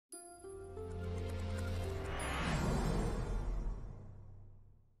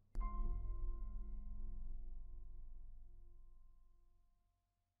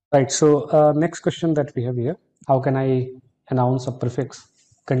Right. So next question that we have here: how can I announce a prefix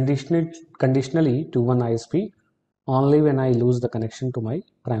conditionally to one ISP only when I lose the connection to my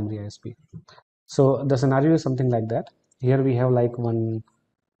primary ISP? So the scenario is something like that. Here we have like one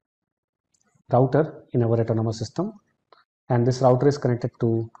router in our autonomous system, and this router is connected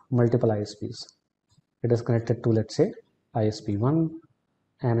to multiple ISPs. It is connected to, let's say, ISP1,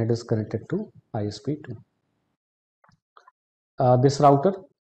 and it is connected to ISP2. This router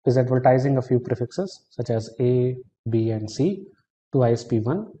is advertising a few prefixes such as A, B, and C to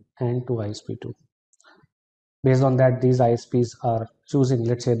ISP1 and to ISP2. Based on that, these ISPs are choosing,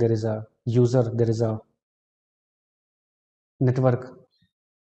 let's say there is a user, there is a network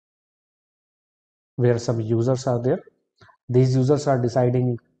where some users are there. These users are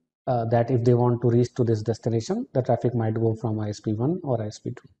deciding that if they want to reach to this destination, the traffic might go from ISP1 or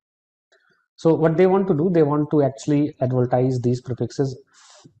ISP2. So what they want to do, they want to actually advertise these prefixes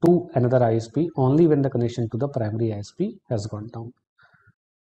to another ISP only when the connection to the primary ISP has gone down,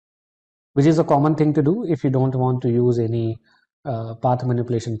 which is a common thing to do if you don't want to use any path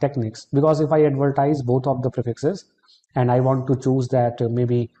manipulation techniques. Because if I advertise both of the prefixes and I want to choose that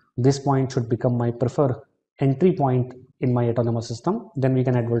maybe this point should become my preferred entry point in my autonomous system, then we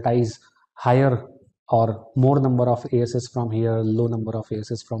can advertise higher or more number of ASs from here, low number of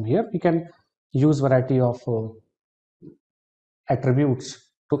ASs from here. We can use variety of attributes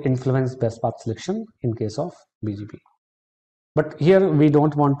to influence best path selection in case of BGP. But here we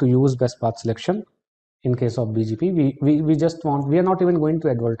don't want to use best path selection in case of BGP. We are not even going to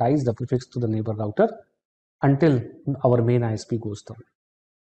advertise the prefix to the neighbor router until our main ISP goes down.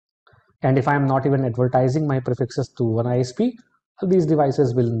 And if I am not even advertising my prefixes to one ISP, these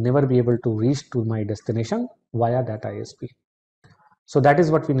devices will never be able to reach to my destination via that ISP. So that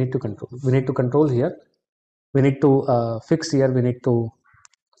is what we need to control. We need to control here. We need to fix here. We need to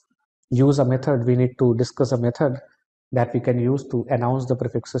use a method. We need to discuss a method that we can use to announce the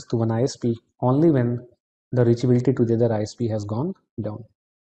prefixes to one ISP only when the reachability to the other ISP has gone down.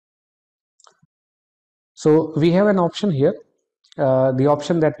 So we have an option here. The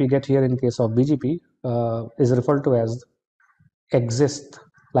option that we get here in case of BGP is referred to as exist,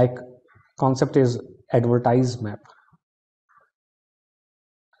 like concept is advertise map.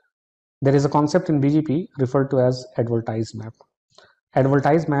 There is a concept in BGP referred to as advertise map.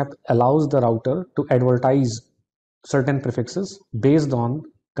 Advertise map allows the router to advertise certain prefixes based on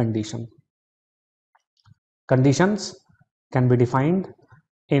condition. Conditions can be defined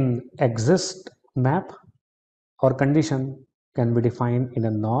in exist map, or condition can be defined in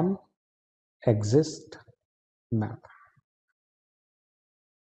a non-exist map.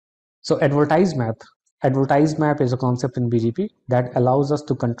 So advertise map is a concept in BGP that allows us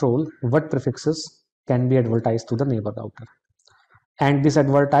to control what prefixes can be advertised to the neighbor router. And this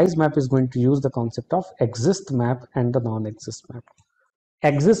advertise map is going to use the concept of exist map and the non-exist map.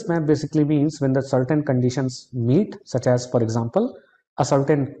 Exist map basically means when the certain conditions meet, such as, for example, a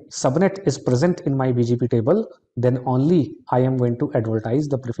certain subnet is present in my BGP table, then only I am going to advertise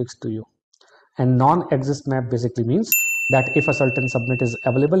the prefix to you. And non-exist map basically means that if a certain subnet is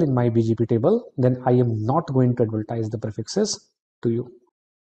available in my BGP table, then I am not going to advertise the prefixes to you.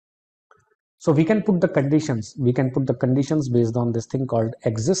 So we can put the conditions. We can put the conditions based on this thing called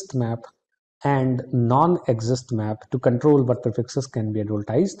exist map and non-exist map to control what prefixes can be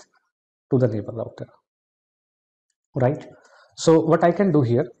advertised to the neighbor router. Right? So what I can do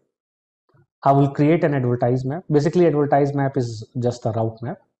here, I will create an advertise map. Basically, advertise map is just a route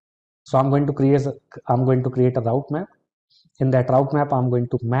map. So I'm going to create a route map. In that route map, I'm going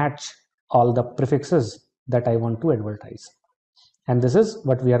to match all the prefixes that I want to advertise. And this is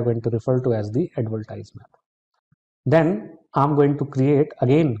what we are going to refer to as the advertise map. Then I'm going to create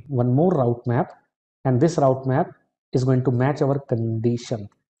again one more route map, and this route map is going to match our condition.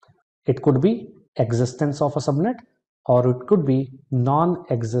 It could be existence of a subnet, or it could be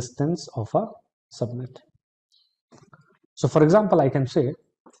non-existence of a subnet. So for example, I can say,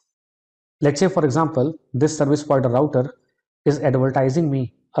 let's say for example, this service provider router is advertising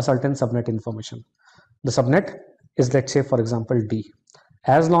me a certain subnet information. The subnet is, let's say for example, D.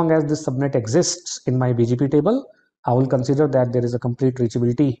 As long as this subnet exists in my BGP table, I will consider that there is a complete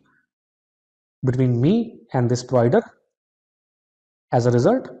reachability between me and this provider. As a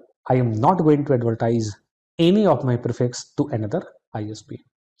result, I am not going to advertise any of my prefix to another ISP.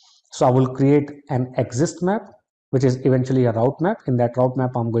 So I will create an exist map, which is eventually a route map. In that route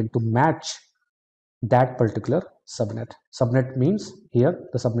map, I'm going to match that particular subnet. Subnet means here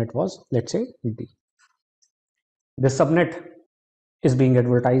the subnet was, let's say, D. This subnet is being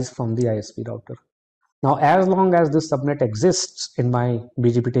advertised from the ISP router. Now, as long as this subnet exists in my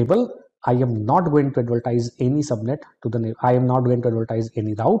BGP table, I am not going to advertise any subnet to the neighbor. I am not going to advertise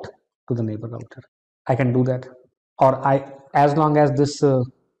any route to the neighbor router. I can do that. Or as long as this a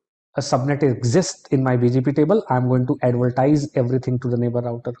subnet exists in my BGP table, I'm going to advertise everything to the neighbor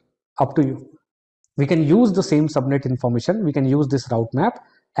router. Up to you. We can use the same subnet information. We can use this route map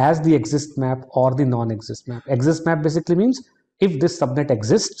as the exist map or the non-exist map. Exist map basically means if this subnet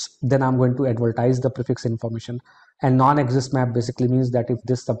exists, then I'm going to advertise the prefix information. And non-exist map basically means that if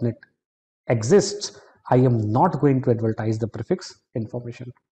this subnet exists, I am not going to advertise the prefix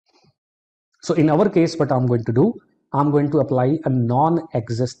information. So in our case, what I'm going to do, I'm going to apply a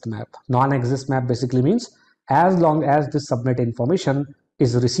non-exist map. Non-exist map basically means as long as this subnet information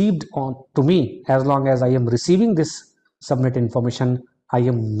is received to me, as long as I am receiving this subnet information, I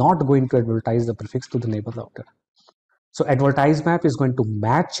am not going to advertise the prefix to the neighbor router. So advertise map is going to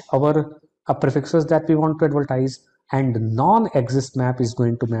match our prefixes that we want to advertise, and non-exist map is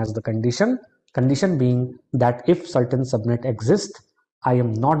going to match the condition being that if certain subnet exists, I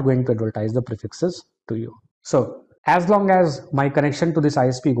am not going to advertise the prefixes to you. So as long as my connection to this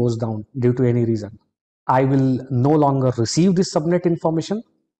ISP goes down due to any reason, I will no longer receive this subnet information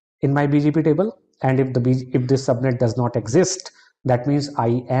in my BGP table. And if this subnet does not exist, that means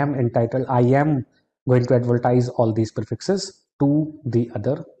I am going to advertise all these prefixes to the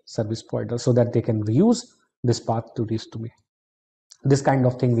other service provider so that they can reuse this path to reach to me. This kind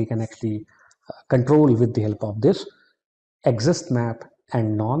of thing we can actually control with the help of this exist map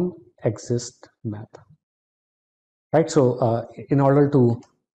and non-exist map. Right, so in order to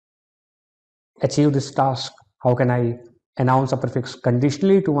achieve this task, how can I announce a prefix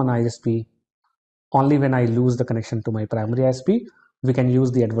conditionally to one ISP only when I lose the connection to my primary ISP? We can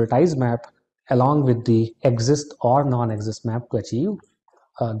use the advertise map along with the exist or non-exist map to achieve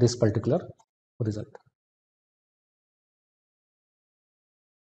this particular result.